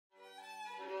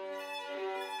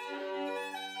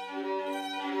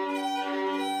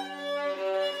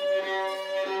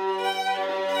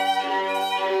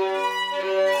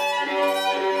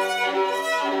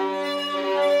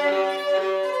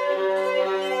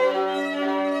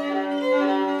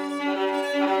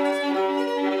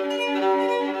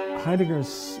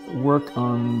Heidegger's work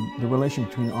on the relation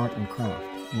between art and craft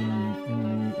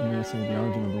in the essay The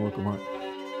Origin of the Work of Art.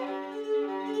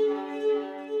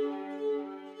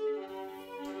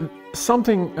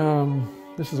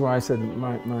 This is why I said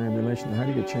my relation to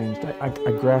Heidegger changed. I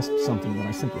grasped something that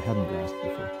I simply hadn't grasped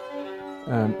before.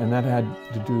 And that had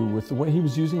to do with the way he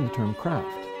was using the term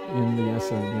craft in the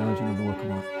essay The Origin of the Work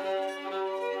of Art.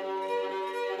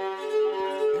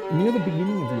 Near the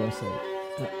beginning of the essay,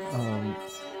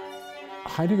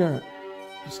 Heidegger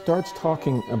starts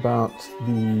talking about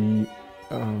the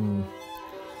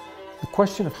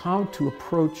question of how to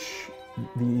approach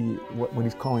what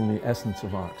he's calling the essence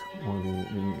of art, or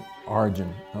the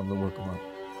origin of the work of art.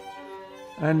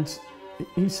 And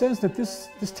he says that this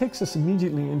takes us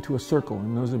immediately into a circle,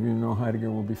 and those of you who know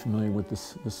Heidegger will be familiar with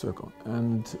this circle.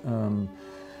 And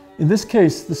in this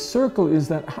case, the circle is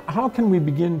that how can we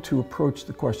begin to approach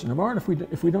the question of art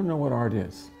if we don't know what art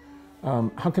is?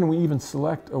 How can we even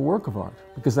select a work of art?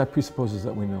 Because that presupposes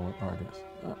that we know what art is.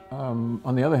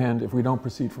 On the other hand, if we don't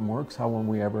proceed from works, how will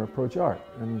we ever approach art?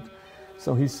 And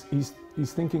so he's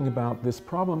thinking about this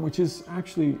problem, which is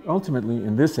actually ultimately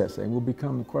in this essay will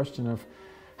become the question of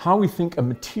how we think a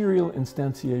material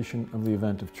instantiation of the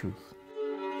event of truth.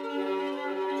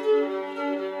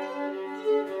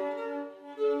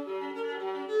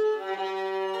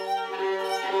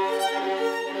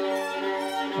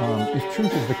 If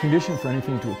truth is the condition for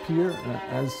anything to appear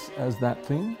as that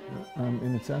thing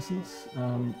in its essence,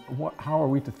 how are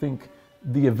we to think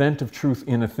the event of truth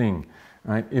in a thing?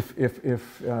 Right? If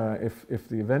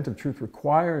the event of truth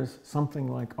requires something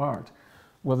like art,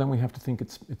 well, then we have to think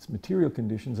its material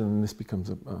conditions, and then this becomes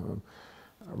a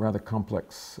rather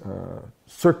complex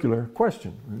circular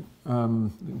question.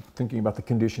 Right? Thinking about the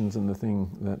conditions and the thing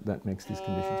that makes these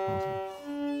conditions possible.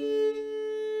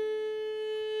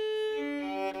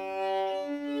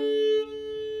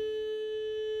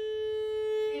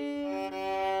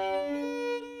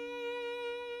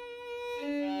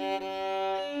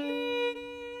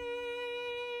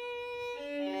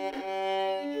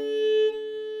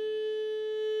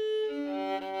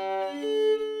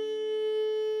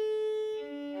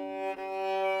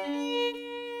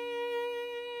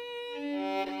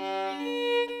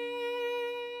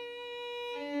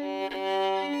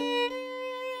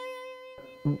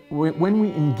 When we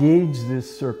engage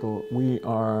this circle, we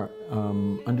are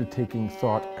undertaking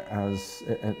thought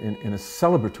in a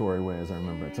celebratory way, as I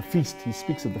remember. It's a feast. He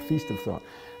speaks of the feast of thought.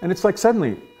 And it's like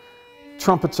suddenly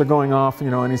trumpets are going off,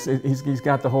 and he's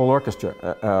got the whole orchestra.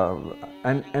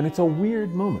 And it's a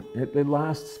weird moment. It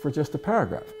lasts for just a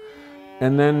paragraph.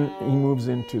 And then he moves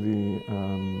into the,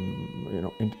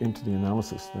 into the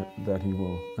analysis that he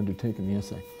will undertake in the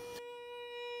essay.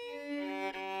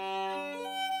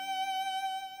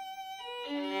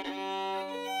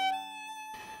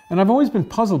 And I've always been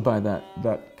puzzled by that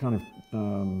kind of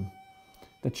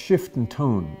that shift in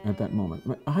tone at that moment.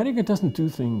 Heidegger doesn't do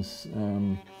things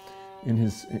in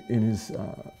his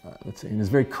let's say in his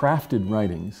very crafted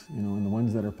writings, in the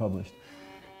ones that are published.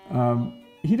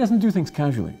 He doesn't do things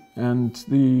casually, and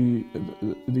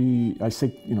I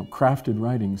say crafted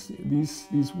writings.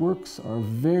 These works are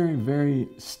very, very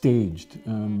staged,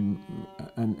 and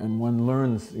one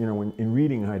learns in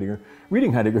reading Heidegger.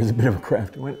 Reading Heidegger is a bit of a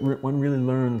craft. One really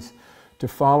learns to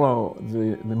follow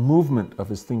the movement of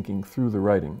his thinking through the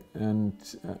writing, and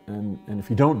if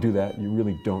you don't do that, you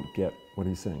really don't get what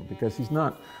he's saying, because he's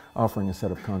not offering a set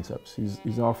of concepts.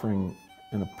 He's offering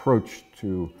an approach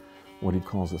to what he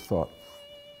calls a thought.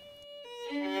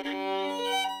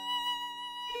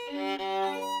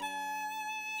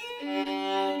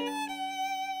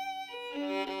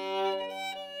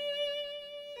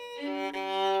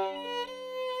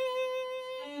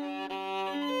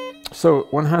 So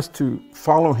one has to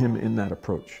follow him in that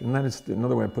approach, and that is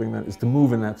another way of putting that is to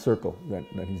move in that circle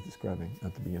that he's describing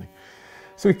at the beginning.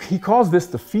 So he calls this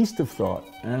the feast of thought,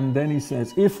 and then he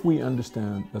says, if we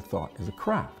understand that thought is a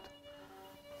craft,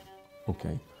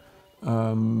 okay,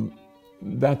 I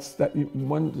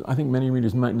think many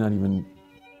readers might not even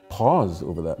pause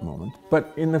over that moment,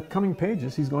 but in the coming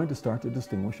pages he's going to start to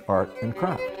distinguish art and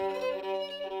craft.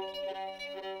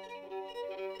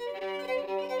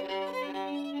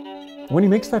 When he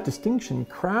makes that distinction,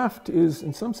 craft is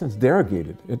in some sense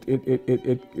derogated.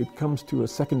 It comes to a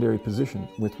secondary position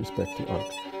with respect to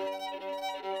art.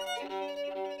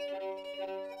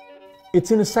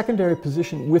 It's in a secondary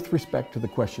position with respect to the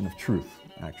question of truth,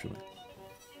 actually,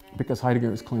 because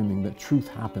Heidegger is claiming that truth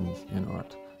happens in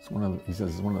art. He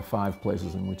says it's one of the 5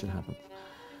 places in which it happens.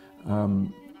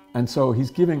 And so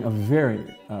he's giving a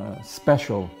very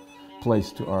special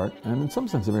place to art, and in some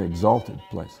sense a very exalted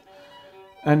place.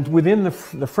 And within the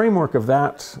framework of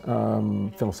that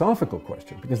philosophical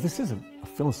question, because this is a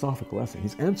philosophical essay,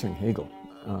 he's answering Hegel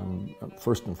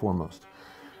first and foremost.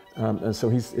 And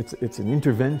so it's an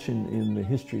intervention in the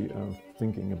history of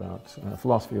thinking about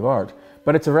philosophy of art,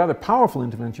 but it's a rather powerful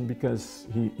intervention because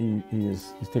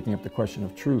he's taking up the question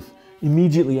of truth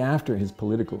immediately after his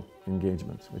political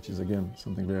engagements, which is again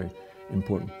something very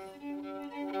important.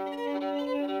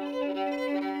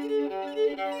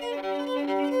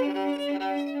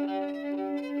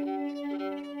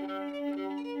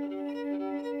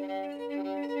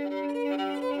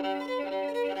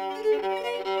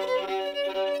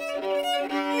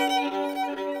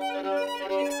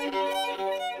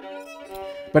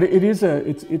 But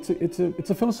it's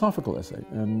a philosophical essay,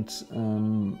 and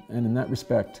in that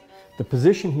respect, the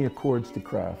position he accords to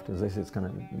craft, as I say, it's kind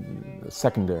of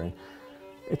secondary.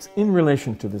 It's in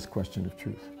relation to this question of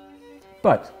truth.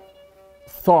 But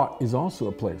thought is also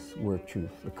a place where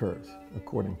truth occurs,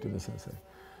 according to this essay.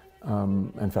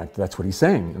 In fact, that's what he's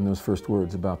saying in those first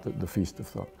words about the feast of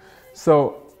thought.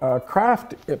 So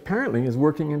craft apparently is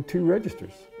working in two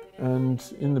registers. And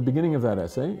in the beginning of that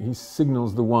essay, he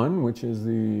signals the one, which is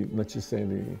the, let's just say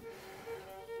the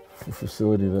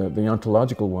facility, the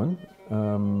ontological one,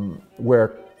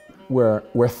 where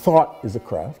thought is a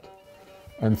craft,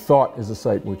 and thought is a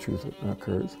site where truth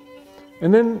occurs.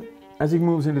 And then, as he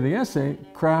moves into the essay,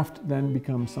 craft then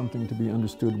becomes something to be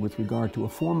understood with regard to a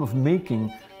form of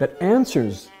making that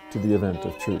answers to the event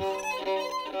of truth.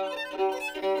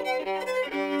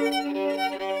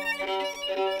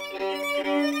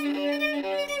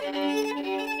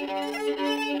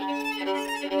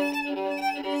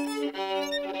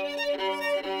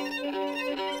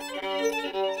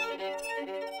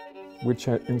 Which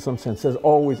in some sense has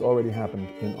always already happened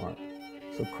in art.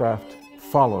 So craft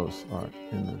follows art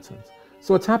in that sense.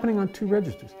 So it's happening on two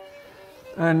registers.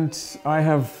 And I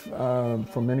have,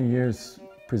 for many years,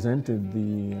 presented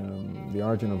the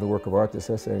origin of the work of art, this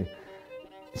essay,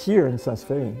 here in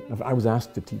Sasfé. I was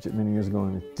asked to teach it many years ago,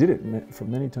 and I did it for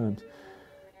many times.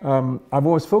 I've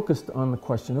always focused on the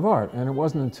question of art, and it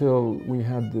wasn't until we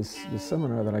had this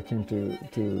seminar that I came to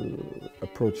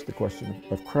approach the question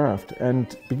of craft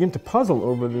and begin to puzzle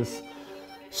over this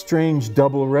strange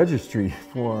double registry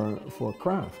for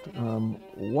craft.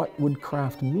 What would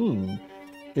craft mean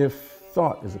if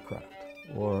thought is a craft,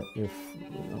 or if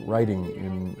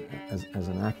writing as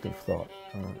an act of thought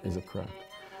is a craft?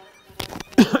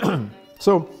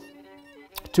 So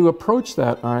to approach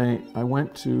that, I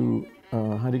went to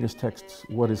Heidegger's text,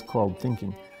 What is Called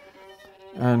Thinking.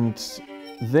 And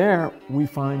there we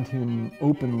find him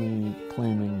openly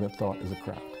claiming that thought is a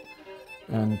craft.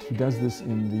 And he does this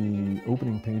in the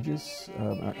opening pages.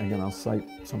 Again, I'll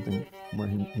cite something where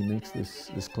he makes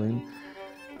this claim.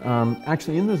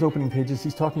 Actually, in those opening pages,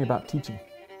 he's talking about teaching.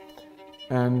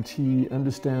 And he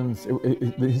understands,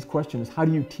 his question is, how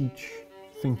do you teach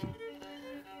thinking?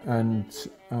 And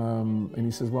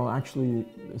he says, well, actually,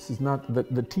 this is not,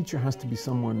 the teacher has to be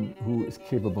someone who is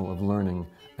capable of learning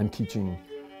and teaching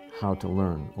how to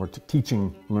learn, or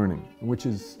teaching learning, which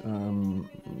is,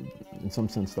 in some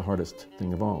sense, the hardest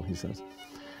thing of all, he says.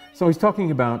 So he's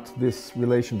talking about this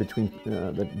relation between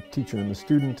the teacher and the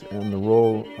student, and the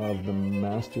role of the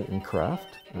master in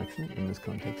craft, actually, in this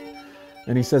context.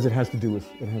 And he says it has to do with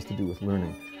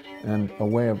learning, and a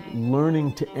way of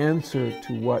learning to answer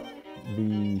to what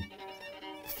the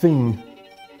thing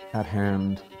at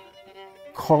hand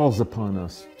calls upon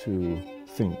us to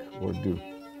think or do.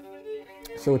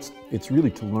 So it's really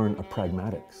to learn a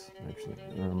pragmatics, actually,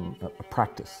 a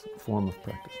practice, a form of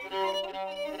practice.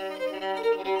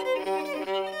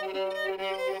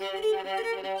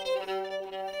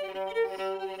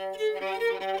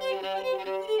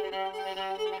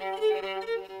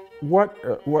 What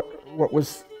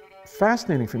was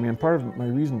fascinating for me, and part of my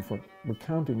reason for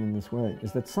recounting in this way,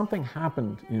 is that something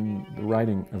happened in the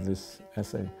writing of this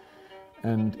essay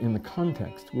and in the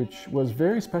context, which was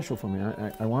very special for me.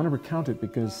 I want to recount it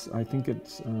because I think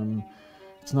it's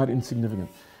not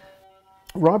insignificant.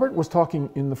 Robert was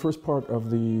talking in the first part of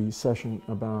the session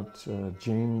about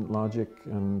Jain logic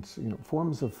and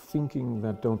forms of thinking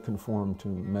that don't conform to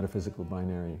metaphysical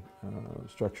binary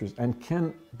structures and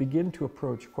can begin to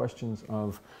approach questions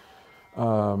of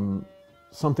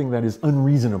something that is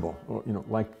unreasonable, or,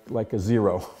 like a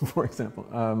zero, for example.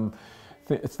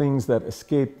 Things that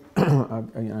escape, in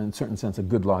a certain sense, a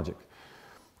good logic.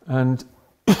 And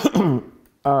at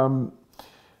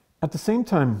the same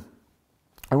time,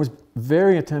 I was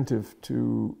very attentive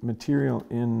to material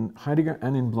in Heidegger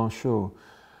and in Blanchot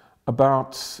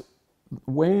about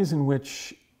ways in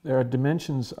which there are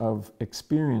dimensions of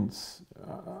experience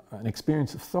an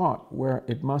experience of thought where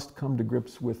it must come to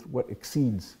grips with what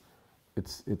exceeds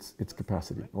its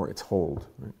capacity or its hold.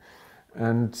 Right?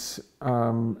 And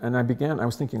I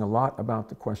was thinking a lot about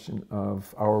the question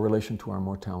of our relation to our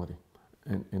mortality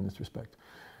in this respect.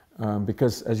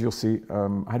 Because, as you'll see,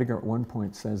 Heidegger at one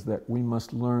point says that we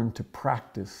must learn to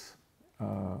practice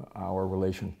our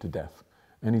relation to death.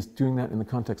 And he's doing that in the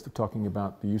context of talking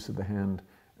about the use of the hand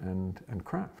and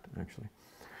craft, actually.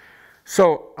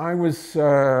 So I was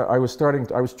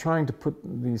trying to put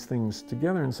these things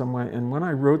together in some way, and when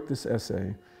I wrote this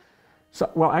essay,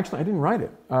 well, actually, I didn't write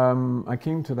it. I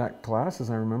came to that class,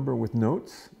 as I remember, with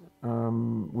notes,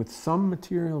 with some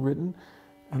material written,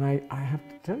 and I have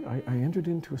to tell you, I entered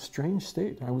into a strange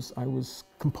state. I was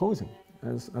composing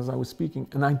as I was speaking,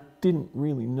 and I didn't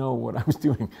really know what I was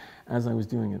doing as I was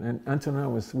doing it. And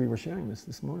Antonin we were sharing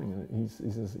this morning.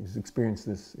 He's experienced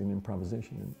this in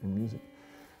improvisation, in music,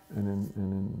 and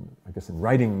in I guess in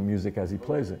writing music as he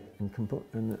plays it,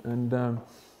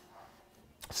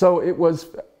 so it was.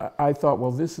 I thought,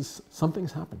 well,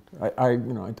 something's happened. I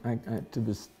to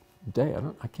this day,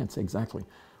 I can't say exactly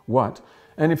what.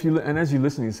 And as you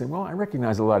listen, you say, well, I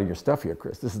recognize a lot of your stuff here,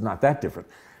 Chris. This is not that different.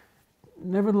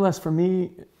 Nevertheless, for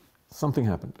me, something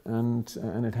happened, and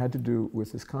it had to do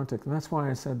with this context. And that's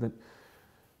why I said that,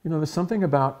 there's something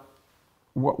about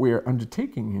what we're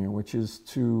undertaking here, which is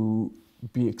to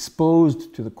be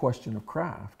exposed to the question of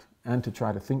craft and to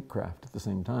try to think craft at the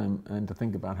same time, and to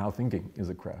think about how thinking is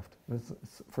a craft.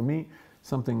 For me,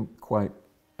 something quite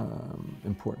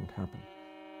important happened.